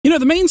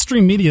the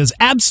mainstream media is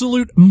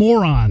absolute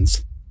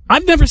morons.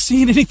 I've never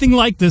seen anything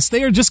like this.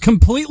 They are just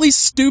completely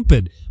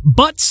stupid,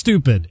 but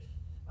stupid.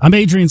 I'm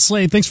Adrian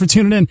Slade. Thanks for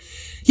tuning in.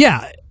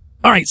 Yeah.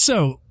 All right.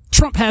 So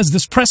Trump has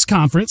this press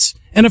conference,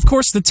 and of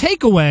course the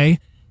takeaway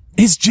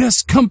is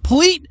just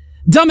complete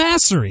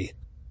dumbassery.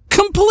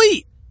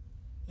 Complete.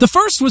 The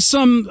first was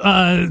some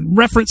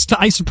reference to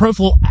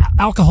isopropyl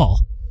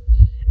alcohol,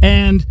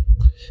 and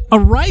a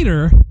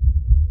writer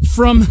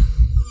from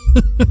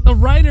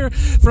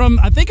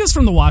I think it's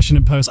from the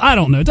Washington Post. I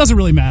don't know. It doesn't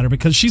really matter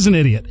because she's an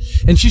idiot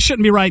and she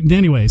shouldn't be writing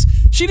anyways.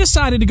 She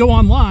decided to go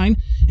online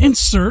and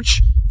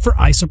search for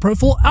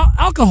isopropyl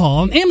alcohol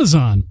on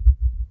Amazon.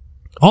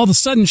 All of a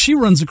sudden she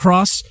runs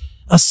across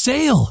a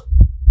sale.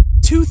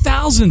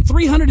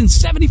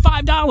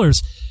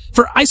 $2,375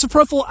 for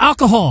isopropyl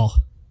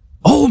alcohol.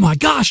 Oh my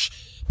gosh.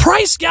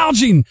 Price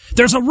gouging.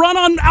 There's a run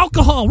on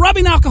alcohol.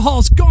 Rubbing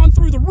alcohol's gone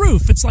through the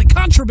roof. It's like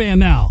contraband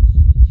now.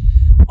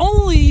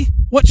 Only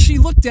what she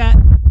looked at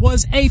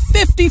was a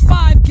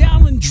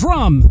 55-gallon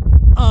drum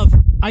of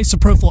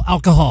isopropyl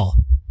alcohol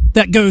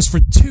that goes for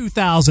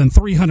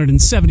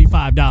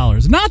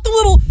 $2,375. Not the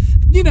little,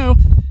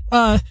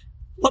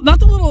 not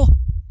the little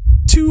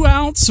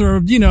 2-ounce or,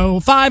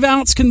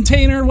 5-ounce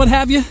container, what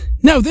have you.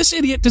 No, this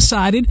idiot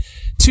decided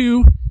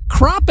to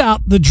crop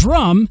out the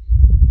drum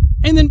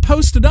and then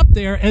post it up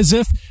there as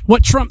if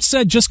what Trump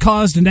said just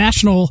caused a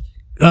national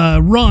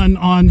run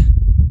on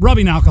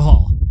rubbing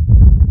alcohol.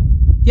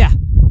 Yeah,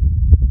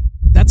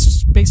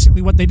 that's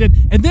basically what they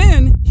did. And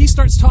then he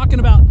starts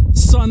talking about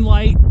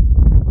sunlight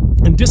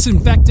and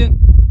disinfectant,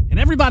 and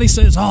everybody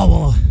says, oh,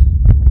 well,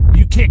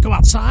 you can't go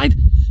outside?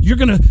 You're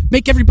going to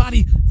make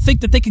everybody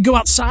think that they can go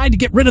outside to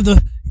get rid of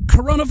the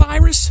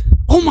coronavirus?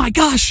 Oh my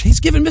gosh, he's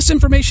giving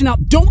misinformation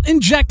out. Don't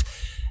inject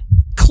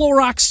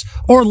Clorox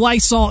or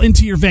Lysol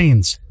into your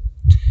veins.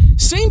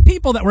 Same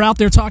people that were out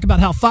there talking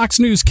about how Fox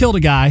News killed a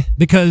guy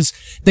because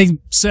they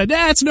said,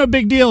 it's no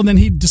big deal, and then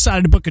he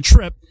decided to book a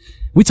trip.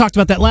 We talked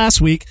about that last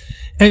week,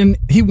 and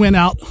he went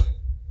out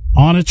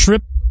on a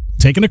trip,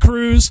 taking a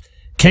cruise,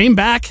 came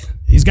back,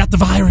 he's got the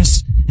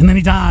virus, and then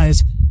he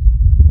dies.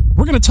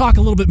 We're going to talk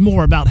a little bit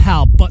more about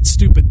how butt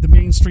stupid the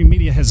mainstream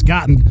media has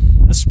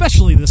gotten,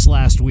 especially this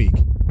last week.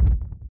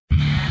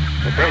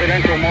 The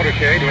presidential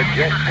motorcade had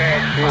just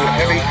passed through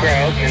heavy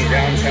crowds in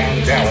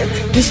downtown Dallas.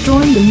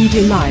 Destroying the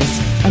media lies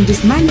and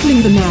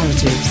dismantling the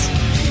narratives.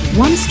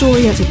 One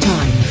story at a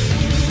time.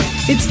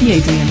 It's the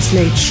Adrian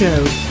Slade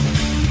Show.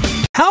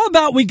 How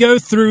about we go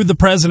through the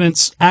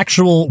president's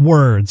actual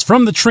words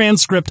from the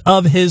transcript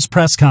of his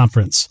press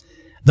conference?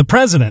 The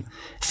president,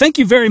 thank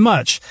you very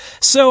much.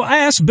 So I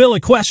asked Bill a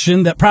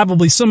question that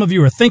probably some of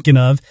you are thinking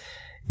of,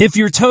 if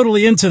you're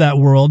totally into that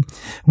world,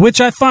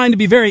 which I find to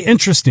be very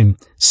interesting.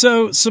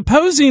 So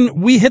supposing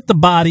we hit the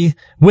body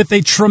with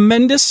a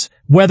tremendous,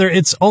 whether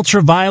it's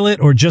ultraviolet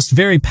or just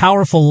very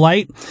powerful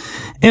light,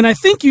 and I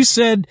think you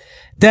said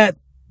that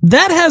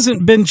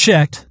hasn't been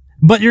checked,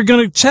 but you're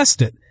going to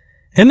test it.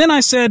 And then I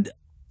said,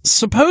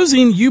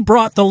 supposing you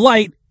brought the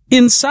light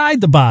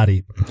inside the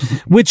body,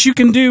 which you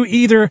can do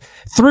either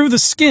through the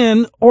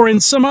skin or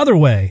in some other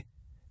way.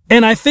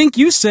 And I think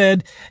you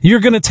said you're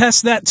going to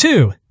test that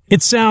too.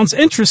 It sounds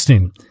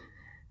interesting.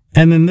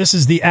 And then this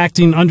is the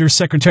acting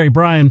Undersecretary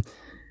Brian.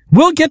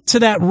 We'll get to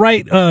that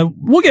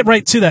we'll get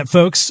right to that,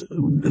 folks.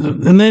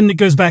 And then it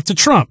goes back to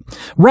Trump.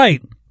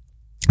 Right.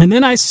 And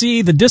then I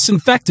see the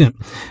disinfectant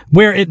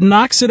where it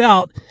knocks it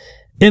out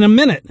in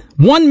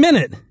 1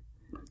 minute.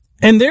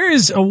 And there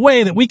is a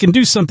way that we can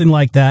do something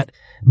like that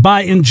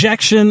by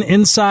injection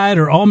inside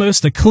or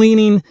almost a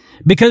cleaning,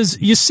 because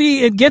you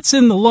see it gets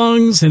in the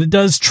lungs and it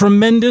does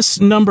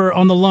tremendous number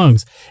on the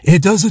lungs.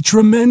 It does a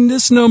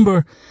tremendous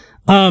number.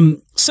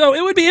 So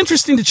it would be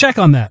interesting to check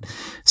on that.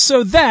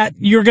 So that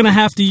you're going to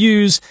have to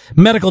use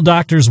medical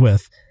doctors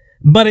with.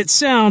 But it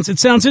sounds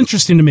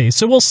interesting to me.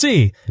 So we'll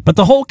see. But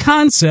the whole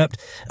concept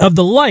of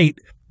the light,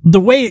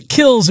 the way it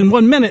kills in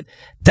 1 minute,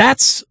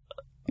 that's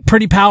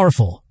pretty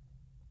powerful.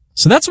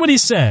 So that's what he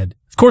said.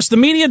 Of course, the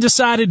media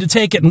decided to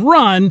take it and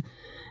run,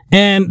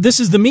 and this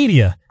is the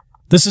media.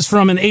 This is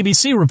from an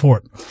ABC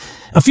report.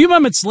 A few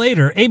moments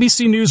later,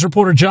 ABC News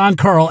reporter John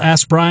Carl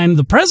asked Brian,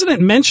 the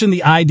president mentioned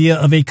the idea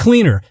of a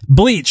cleaner,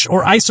 bleach,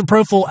 or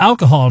isopropyl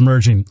alcohol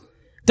emerging.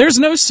 There's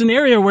no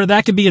scenario where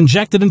that could be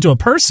injected into a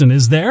person,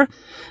 is there?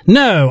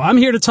 No, I'm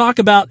here to talk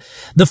about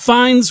the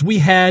finds we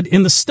had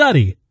in the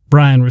study,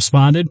 Brian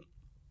responded.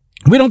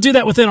 We don't do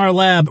that within our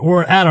lab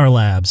or at our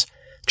labs.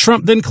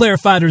 Trump then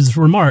clarified his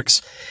remarks.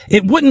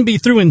 It wouldn't be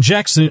through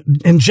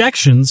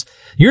injections.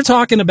 You're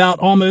talking about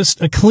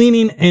almost a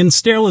cleaning and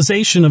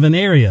sterilization of an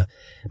area.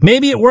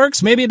 Maybe it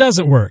works, maybe it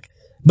doesn't work,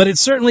 but it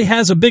certainly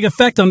has a big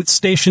effect on its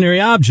stationary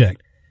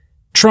object.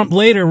 Trump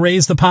later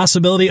raised the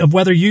possibility of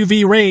whether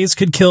UV rays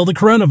could kill the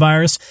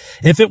coronavirus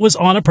if it was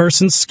on a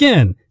person's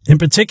skin, in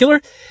particular,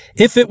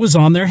 if it was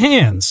on their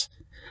hands.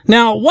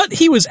 Now, what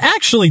he was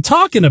actually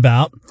talking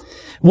about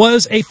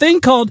was a thing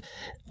called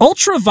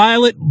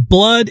ultraviolet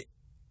blood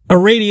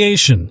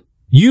irradiation,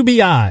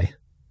 UBI.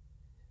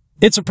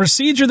 It's a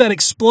procedure that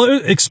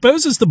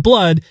exposes the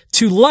blood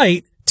to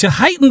light to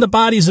heighten the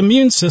body's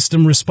immune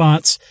system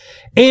response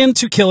and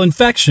to kill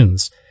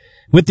infections.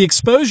 With the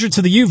exposure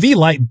to the UV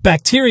light,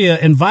 bacteria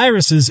and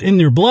viruses in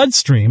your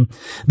bloodstream,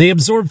 they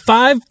absorb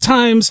 5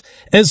 times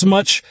as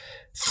much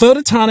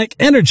photonic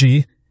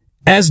energy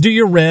as do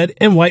your red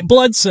and white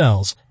blood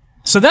cells.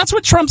 So that's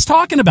what Trump's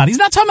talking about. He's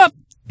not talking about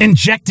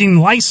injecting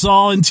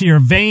Lysol into your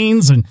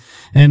veins and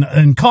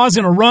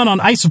causing a run on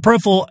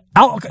isopropyl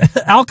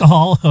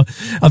alcohol,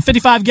 a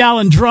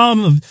 55-gallon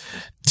drum of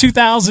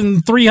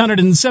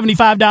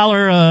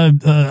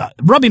 $2,375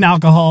 rubbing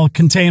alcohol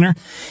container.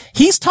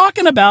 He's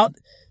talking about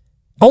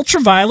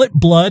ultraviolet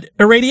blood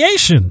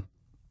irradiation.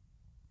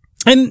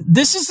 And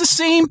this is the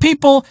same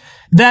people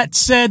that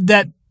said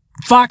that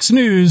Fox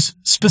News,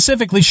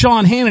 specifically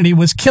Sean Hannity,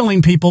 was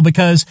killing people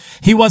because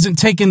he wasn't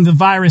taking the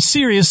virus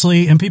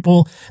seriously, and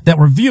people that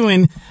were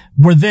viewing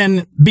were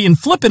then being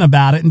flippant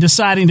about it and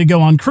deciding to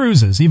go on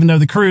cruises, even though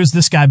the cruise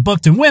this guy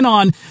booked and went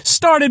on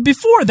started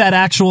before that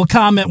actual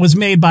comment was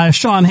made by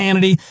Sean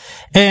Hannity.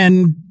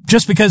 And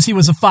just because he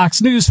was a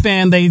Fox News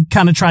fan, they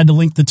kind of tried to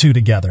link the two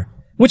together,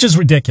 which is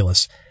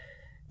ridiculous.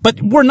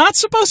 But we're not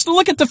supposed to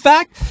look at the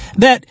fact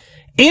that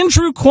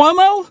Andrew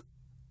Cuomo,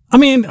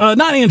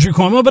 not Andrew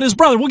Cuomo, but his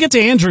brother. We'll get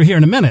to Andrew here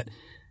in a minute.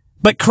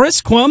 But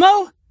Chris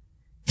Cuomo,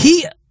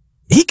 he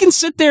can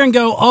sit there and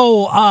go,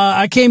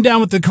 I came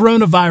down with the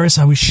coronavirus.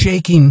 I was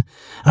shaking.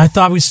 I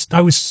thought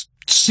I was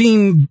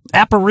seeing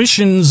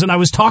apparitions, and I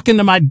was talking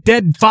to my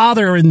dead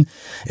father and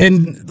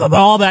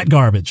all that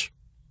garbage.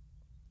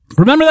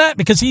 Remember that?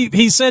 Because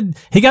he said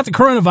he got the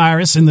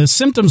coronavirus and the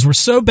symptoms were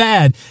so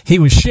bad. He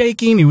was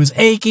shaking, he was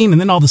aching, and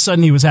then all of a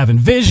sudden he was having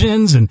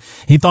visions, and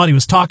he thought he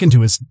was talking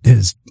to his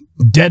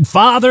dead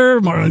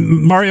father,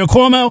 Mario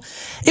Cuomo.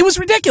 It was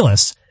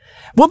ridiculous.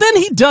 Well, then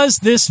he does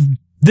this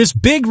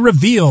big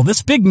reveal,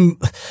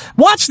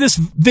 watch this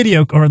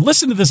video or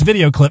listen to this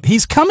video clip.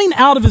 He's coming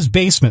out of his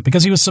basement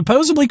because he was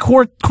supposedly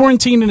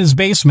quarantined in his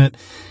basement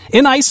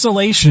in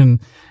isolation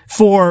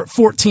for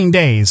 14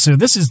 days. So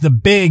this is the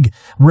big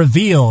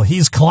reveal.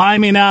 He's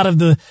climbing out of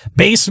the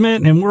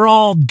basement, and we're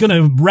all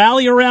gonna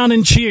rally around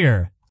and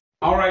cheer.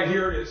 All right,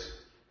 here it is.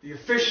 The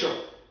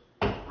official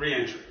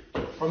re-entry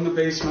from the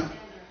basement.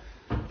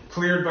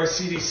 Cleared by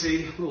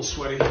CDC. A little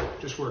sweaty.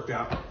 Just worked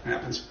out.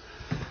 Happens.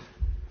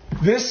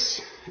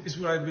 This is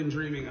what I've been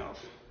dreaming of,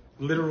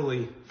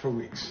 literally, for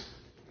weeks.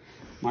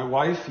 My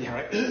wife,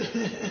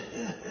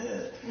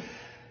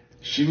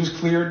 she was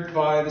cleared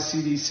by the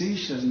CDC.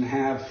 She doesn't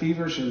have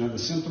fever. She doesn't have the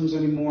symptoms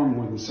anymore,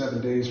 more than 7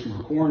 days from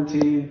her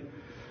quarantine.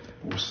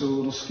 We're still a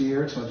little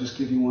scared, so I'll just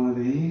give you one of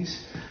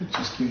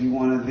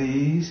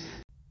these.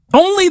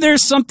 Only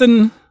there's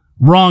something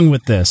wrong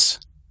with this.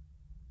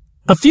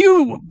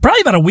 Probably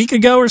about a week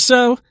ago or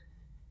so,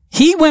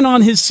 he went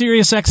on his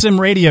SiriusXM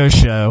radio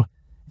show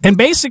and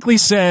basically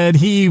said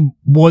he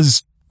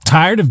was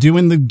tired of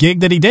doing the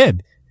gig that he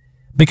did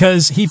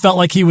because he felt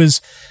like he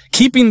was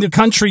keeping the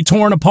country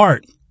torn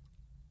apart.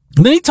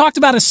 And then he talked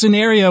about a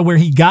scenario where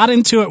he got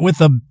into it with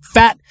a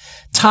fat,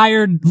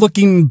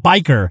 tired-looking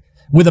biker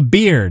with a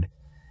beard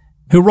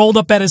who rolled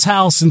up at his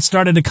house and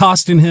started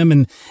accosting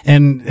him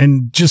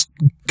and just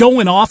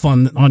going off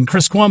on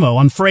Chris Cuomo,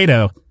 on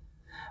Fredo.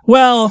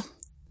 Well,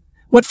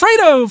 what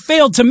Fredo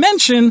failed to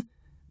mention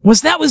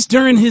was that was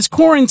during his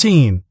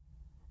quarantine.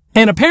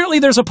 And apparently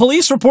there's a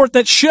police report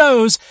that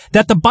shows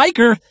that the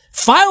biker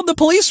filed the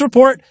police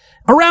report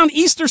around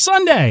Easter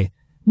Sunday,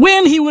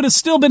 when he would have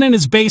still been in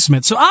his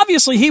basement. So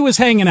obviously he was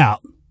hanging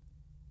out.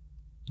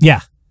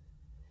 Yeah.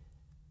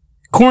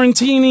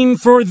 Quarantining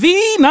for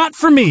thee, not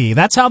for me.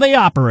 That's how they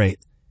operate.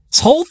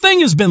 This whole thing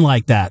has been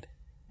like that.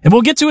 And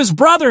we'll get to his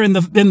brother in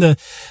the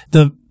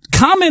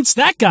comments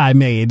that guy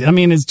made. I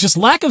mean, it's just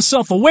lack of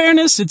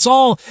self-awareness. It's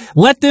all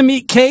let them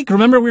eat cake.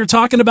 Remember we were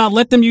talking about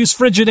let them use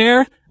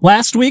Frigidaire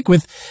last week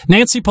with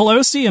Nancy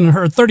Pelosi and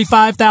her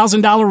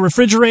 $35,000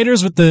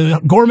 refrigerators with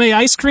the gourmet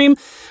ice cream.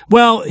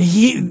 Well,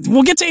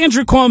 we'll get to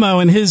Andrew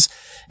Cuomo and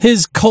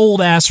his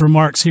cold ass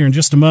remarks here in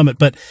just a moment.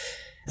 But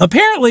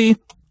apparently,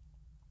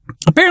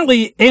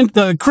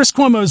 Chris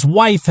Cuomo's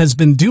wife has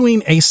been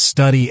doing a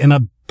study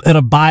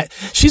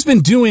she's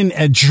been doing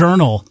a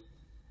journal,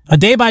 a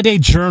day-by-day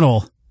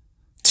journal,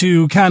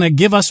 to kind of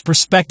give us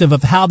perspective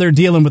of how they're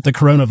dealing with the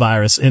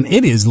coronavirus. And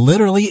it is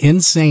literally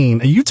insane.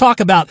 They're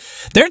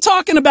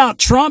talking about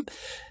Trump,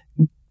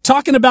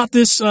 talking about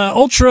this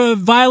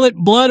ultraviolet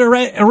blood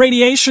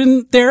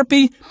irradiation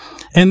therapy.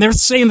 And they're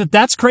saying that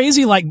that's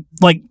crazy, like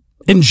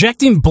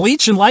injecting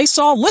bleach and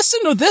Lysol.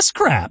 Listen to this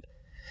crap.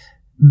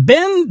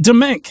 Ben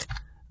Dominic,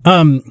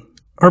 I'm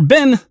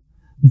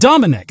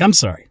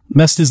sorry,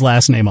 messed his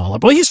last name all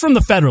up. Well, he's from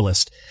the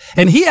Federalist,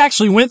 and he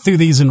actually went through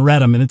these and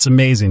read them, and it's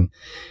amazing.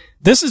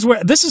 This is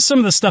some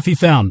of the stuff he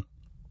found.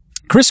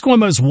 Chris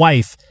Cuomo's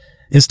wife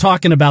is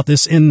talking about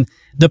this in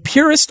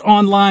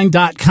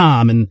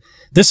thepuristonline.com, and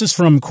this is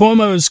from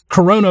Cuomo's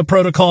Corona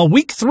Protocol,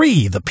 Week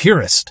 3, The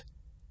Purist.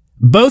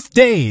 Both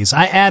days,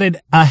 I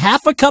added a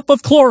half a cup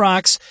of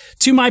Clorox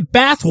to my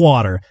bath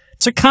water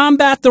to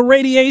combat the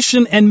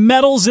radiation and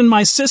metals in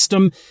my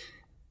system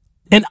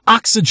and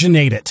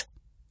oxygenate it.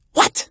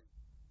 What?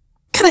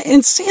 What kind of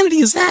insanity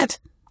is that?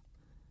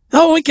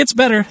 Oh, it gets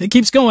better. It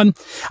keeps going.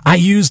 I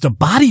used a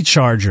body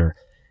charger,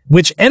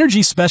 which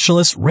energy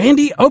specialist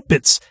Randy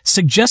Opitz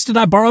suggested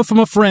I borrow from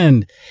a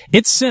friend.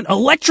 It sent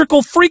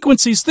electrical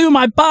frequencies through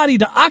my body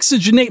to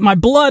oxygenate my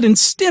blood and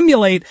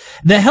stimulate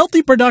the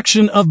healthy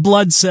production of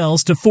blood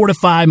cells to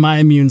fortify my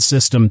immune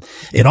system.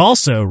 It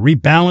also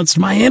rebalanced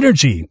my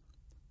energy.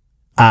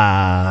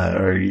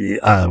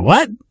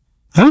 What?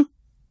 Huh?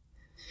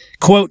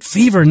 Quote,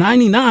 fever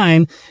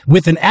 99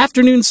 with an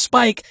afternoon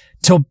spike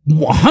to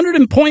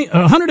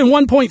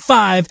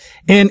 101.5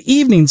 and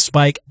evening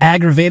spike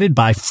aggravated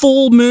by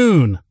full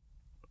moon.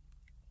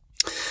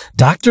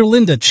 Dr.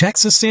 Linda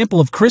checks a sample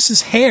of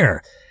Chris's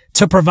hair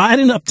to provide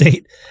an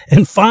update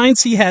and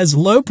finds he has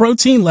low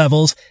protein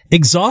levels,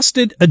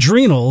 exhausted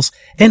adrenals,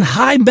 and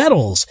high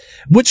metals,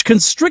 which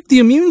constrict the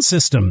immune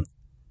system.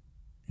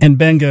 And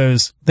Ben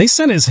goes, they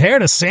sent his hair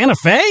to Santa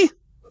Fe?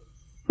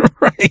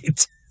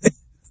 Right.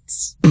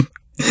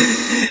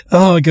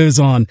 Oh, it goes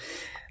on.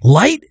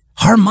 Light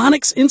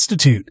Harmonics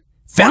Institute,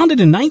 founded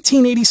in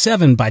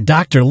 1987 by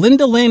Dr.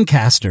 Linda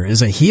Lancaster,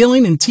 is a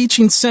healing and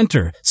teaching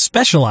center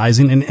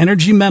specializing in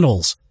energy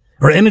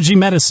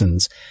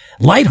medicines.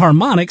 Light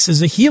Harmonics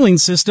is a healing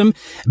system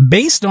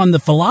based on the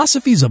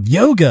philosophies of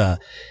yoga,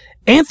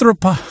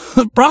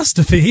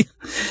 anthroposophy,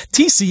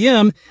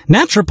 TCM,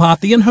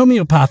 naturopathy, and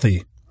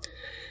homeopathy.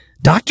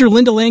 Dr.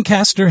 Linda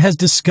Lancaster has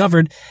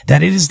discovered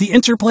that it is the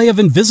interplay of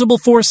invisible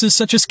forces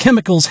such as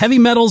chemicals, heavy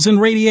metals,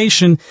 and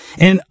radiation,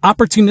 and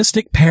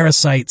opportunistic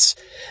parasites.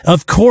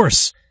 Of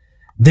course,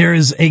 there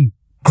is a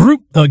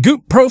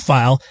Goop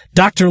profile.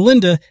 Dr.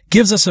 Linda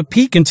gives us a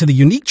peek into the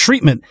unique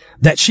treatment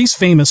that she's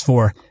famous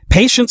for.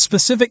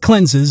 Patient-specific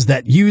cleanses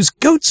that use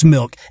goat's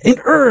milk and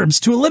herbs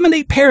to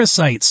eliminate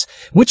parasites,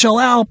 which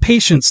allow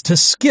patients to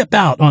skip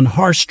out on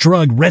harsh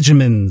drug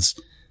regimens.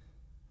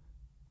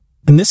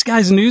 And this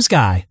guy's a news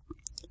guy.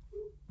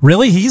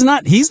 Really? He's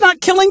not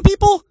killing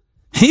people?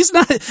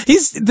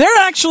 They're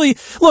actually,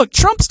 look,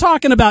 Trump's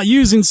talking about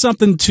using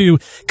something to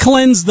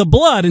cleanse the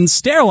blood and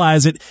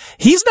sterilize it.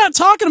 He's not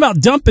talking about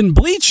dumping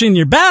bleach in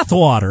your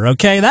bathwater,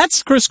 okay?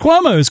 That's Chris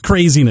Cuomo's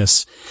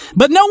craziness.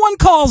 But no one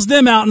calls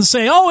them out and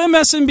say, oh,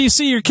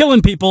 MSNBC, you're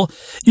killing people.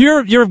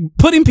 You're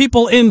putting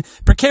people in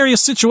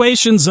precarious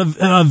situations of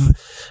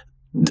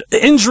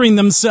injuring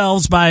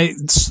themselves by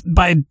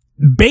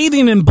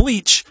bathing in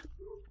bleach.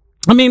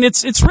 I mean,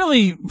 it's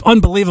really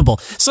unbelievable.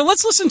 So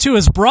let's listen to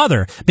his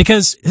brother,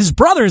 because his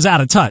brother is out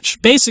of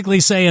touch, basically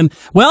saying,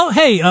 well,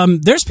 hey,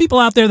 there's people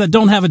out there that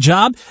don't have a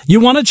job.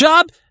 You want a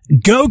job?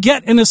 Go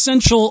get an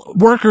essential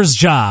worker's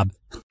job.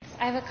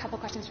 I have a couple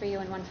questions for you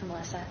and one for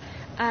Melissa.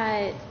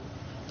 I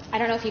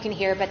don't know if you can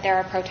hear, but there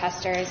are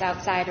protesters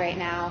outside right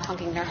now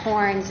honking their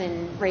horns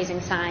and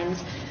raising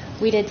signs.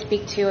 We did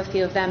speak to a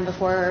few of them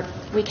before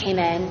we came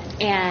in,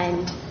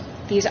 and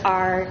these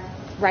are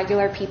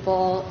regular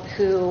people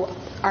who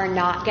are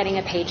not getting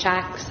a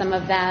paycheck. Some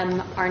of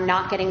them are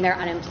not getting their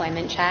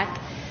unemployment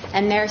check.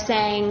 And they're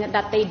saying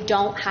that they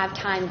don't have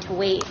time to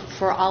wait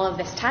for all of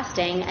this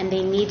testing, and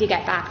they need to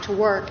get back to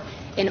work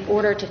in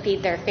order to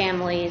feed their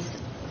families.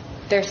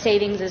 Their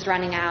savings is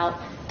running out.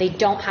 They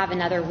don't have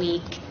another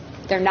week.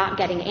 They're not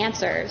getting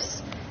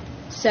answers.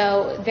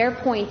 So their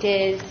point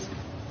is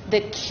the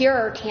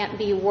cure can't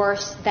be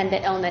worse than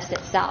the illness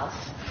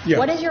itself. Yeah.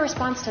 What is your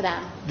response to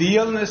them? The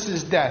illness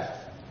is death.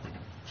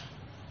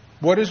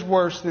 What is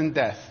worse than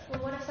death?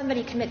 Well, what if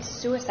somebody commits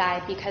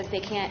suicide because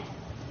they can't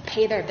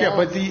pay their bills? Yeah,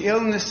 but the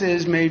illness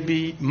is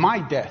maybe my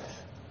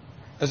death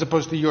as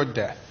opposed to your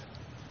death.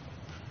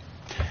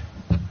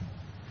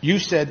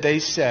 They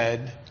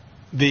said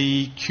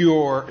the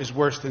cure is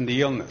worse than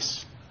the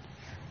illness.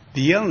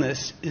 The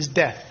illness is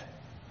death.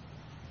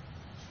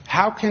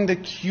 How can the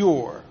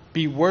cure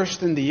be worse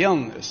than the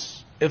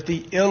illness if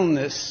the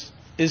illness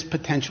is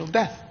potential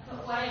death?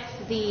 But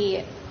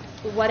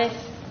what if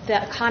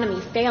the economy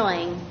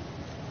failing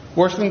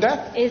worse than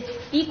death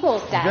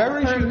equals death?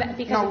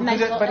 Because of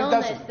mental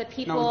illness, the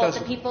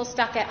people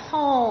stuck at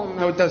home.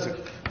 No, it doesn't.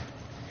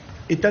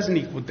 It doesn't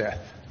equal death.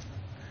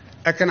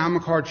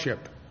 Economic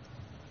hardship,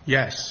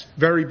 yes,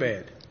 very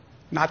bad,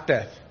 not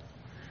death.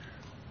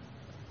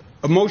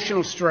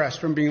 Emotional stress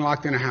from being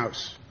locked in a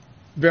house,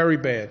 very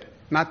bad,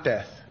 not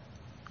death.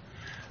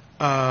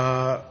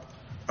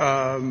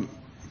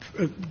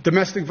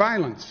 Domestic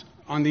violence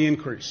on the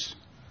increase,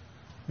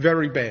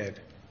 very bad,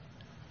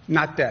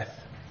 not death.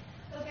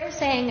 They're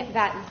saying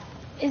that,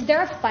 is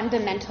there a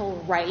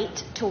fundamental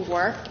right to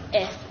work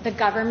if the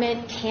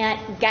government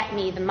can't get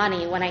me the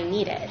money when I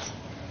need it?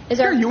 Is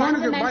there a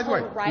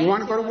fundamental right? You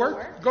want to go to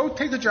work? Go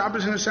take a job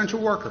as an essential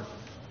worker.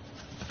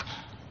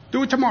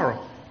 Do it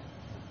tomorrow.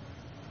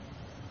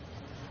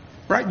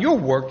 Right? You're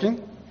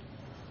working.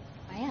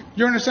 I am.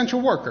 You're an essential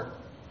worker.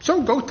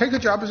 So go take a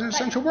job as an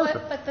essential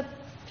worker. But the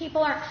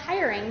people aren't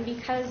hiring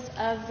because of the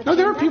pandemic. No,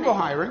 there are people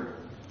hiring.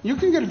 You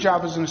can get a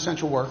job as an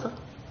essential worker.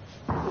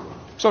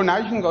 So now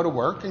you can go to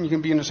work and you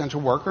can be an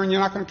essential worker and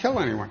you're not going to kill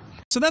anyone.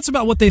 So that's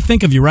about what they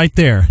think of you right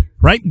there.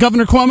 Right,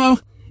 Governor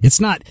Cuomo? It's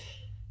not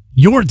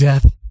your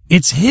death.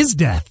 It's his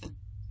death.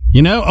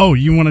 You know, oh,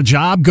 you want a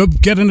job? Go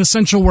get an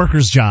essential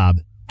worker's job.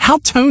 How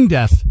tone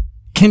deaf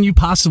can you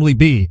possibly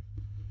be?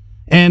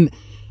 And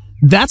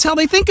that's how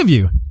they think of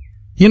you.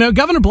 You know,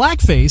 Governor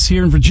Blackface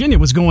here in Virginia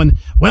was going,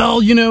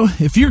 well, you know,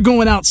 if you're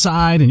going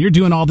outside and you're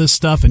doing all this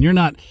stuff and you're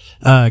not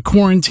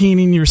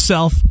quarantining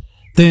yourself,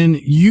 then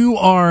you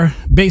are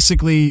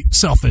basically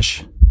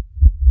selfish.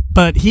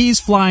 But he's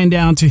flying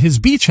down to his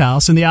beach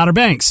house in the Outer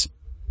Banks,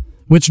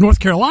 which North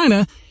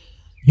Carolina,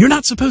 you're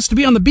not supposed to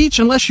be on the beach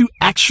unless you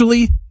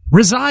actually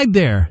reside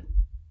there.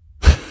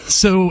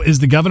 So is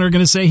the governor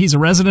going to say he's a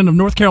resident of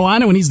North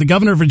Carolina when he's the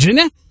governor of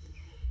Virginia?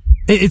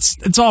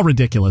 It's all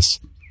ridiculous.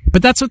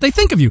 But that's what they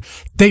think of you.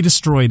 They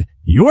destroyed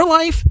your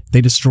life.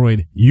 They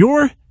destroyed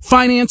your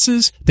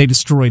finances. They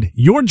destroyed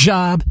your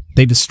job.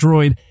 They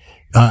destroyed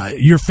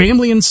your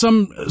family in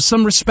some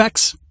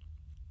respects.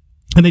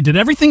 And they did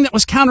everything that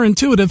was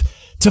counterintuitive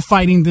to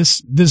fighting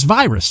this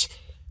virus.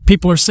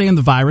 People are saying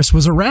the virus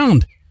was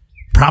around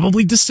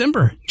probably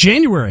December,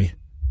 January,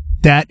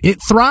 that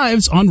it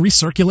thrives on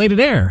recirculated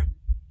air.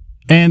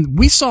 And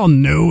we saw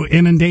no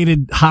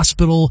inundated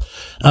hospital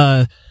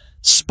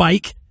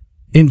spike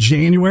in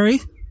January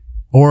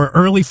or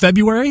early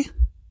February.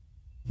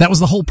 That was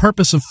the whole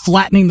purpose of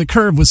flattening the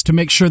curve, was to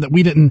make sure that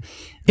we didn't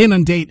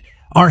inundate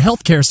our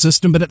healthcare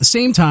system. But at the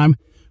same time,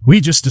 we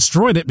just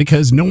destroyed it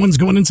because no one's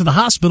going into the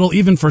hospital,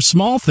 even for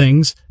small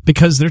things,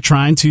 because they're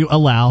trying to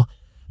allow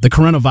the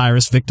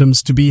coronavirus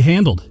victims to be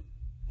handled.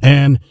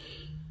 And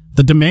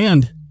the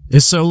demand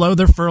is so low,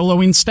 they're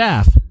furloughing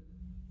staff.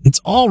 It's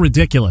all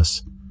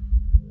ridiculous.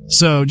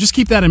 So just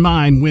keep that in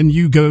mind when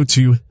you go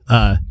to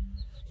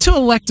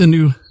elect a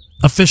new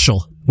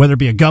official, whether it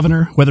be a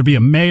governor, whether it be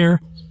a mayor.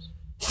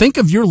 Think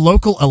of your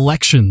local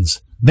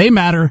elections. They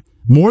matter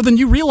more than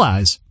you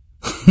realize.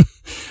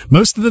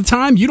 Most of the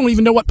time, you don't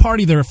even know what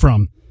party they're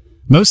from.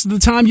 Most of the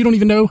time, you don't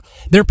even know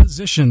their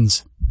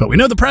positions. But we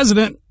know the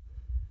president.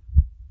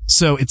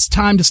 So it's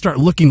time to start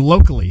looking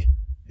locally.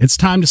 It's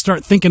time to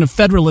start thinking of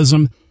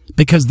federalism,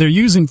 because they're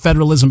using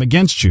federalism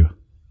against you.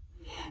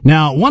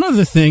 Now, one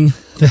other thing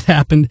that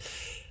happened,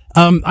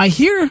 I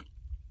hear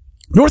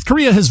North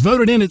Korea has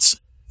voted in its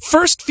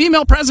first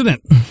female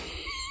president,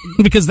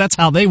 because that's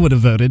how they would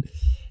have voted.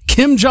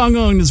 Kim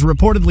Jong-un is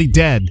reportedly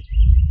dead.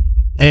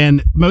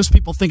 And most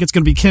people think it's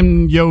going to be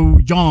Kim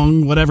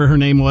Yo-jong, whatever her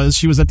name was.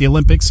 She was at the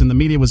Olympics and the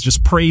media was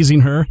just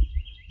praising her.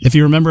 If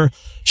you remember,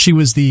 she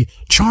was the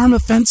charm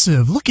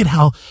offensive. Look at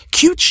how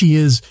cute she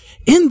is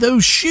in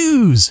those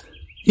shoes.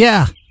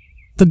 Yeah,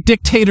 the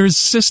dictator's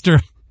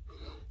sister.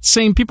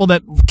 Same people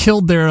that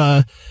killed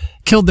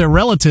their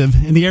relative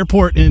in the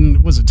airport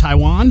in, was it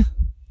Taiwan?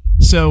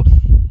 So,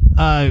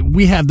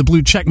 we have the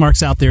blue check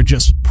marks out there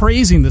just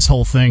praising this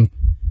whole thing.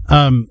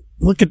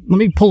 Let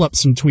me pull up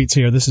some tweets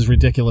here. This is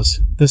ridiculous.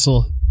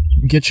 This'll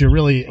get you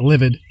really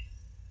livid.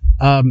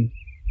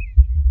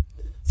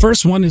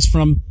 First one is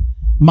from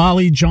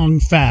Molly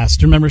Jong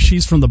Fast. Remember,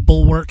 she's from the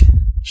Bulwark.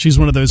 She's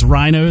one of those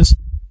rhinos.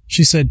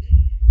 She said,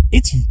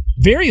 it's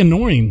very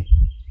annoying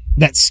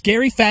that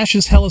scary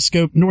fascist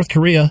heloscope North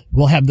Korea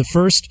will have the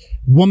first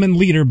woman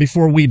leader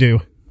before we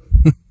do.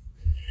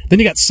 Then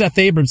you got Seth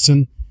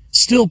Abramson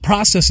still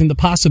processing the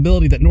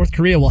possibility that North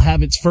Korea will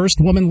have its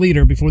first woman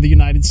leader before the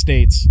United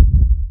States.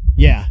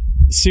 Yeah,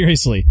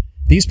 seriously.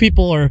 These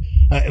people are,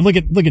 look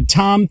at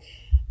Tom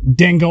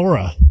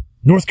Dangora.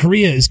 North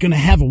Korea is going to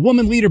have a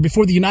woman leader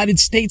before the United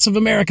States of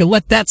America.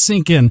 Let that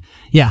sink in.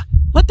 Yeah,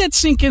 let that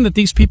sink in, that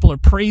these people are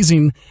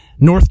praising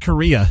North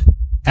Korea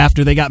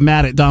after they got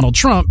mad at Donald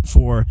Trump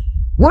for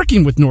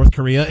working with North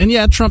Korea. And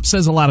yeah, Trump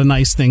says a lot of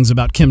nice things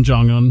about Kim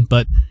Jong-un,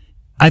 but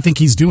I think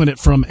he's doing it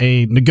from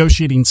a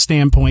negotiating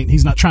standpoint.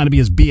 He's not trying to be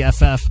his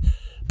BFF,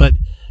 but,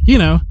 you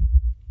know,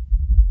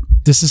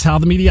 this is how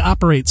the media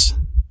operates.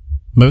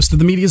 Most of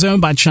the media is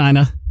owned by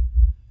China,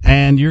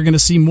 and you're going to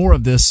see more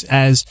of this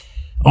as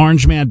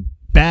Orange Man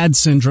Bad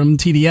Syndrome,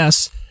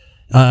 TDS,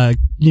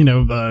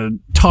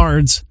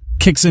 TARDS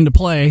kicks into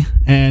play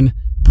and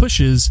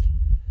pushes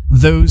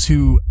those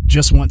who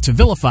just want to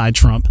vilify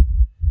Trump,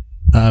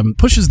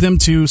 pushes them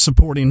to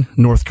supporting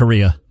North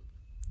Korea.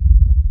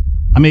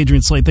 I'm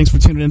Adrian Slade. Thanks for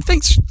tuning in.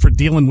 Thanks for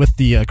dealing with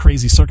the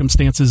crazy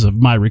circumstances of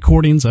my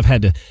recordings. I've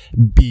had to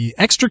be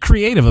extra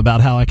creative about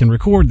how I can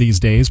record these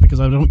days because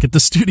I don't get the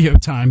studio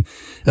time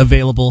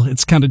available.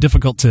 It's kind of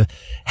difficult to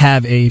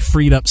have a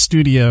freed up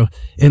studio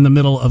in the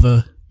middle of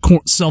a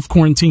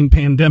self-quarantine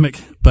pandemic.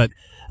 But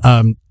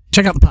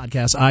check out the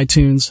podcast,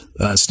 iTunes,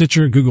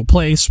 Stitcher, Google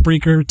Play,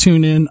 Spreaker,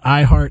 TuneIn,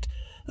 iHeart.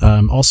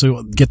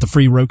 Also get the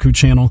free Roku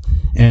channel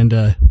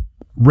and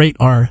rate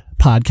our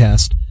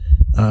podcast.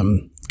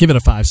 Give it a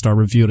 5-star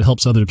review. It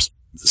helps others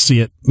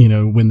see it,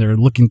 when they're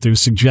looking through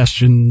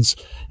suggestions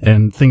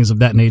and things of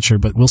that nature.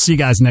 But we'll see you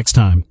guys next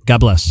time. God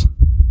bless.